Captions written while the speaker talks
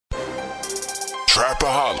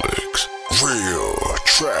Trapaholics, real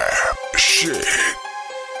trap shit.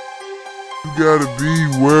 You gotta be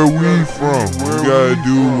where we from. You gotta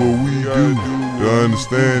do what we do to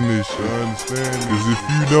understand this shit. Cause if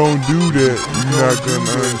you don't do that, you're not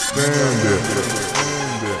gonna understand that.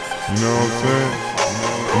 You know what I'm saying?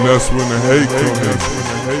 And that's when the hate comes in.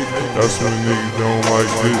 That's when niggas don't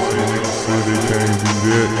like this and niggas say they can't do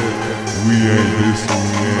that. We ain't this and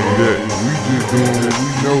we ain't that. We just doing what we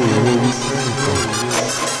know and what we came from.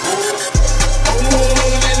 I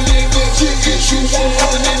want a nigga to get you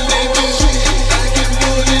 100, nigga.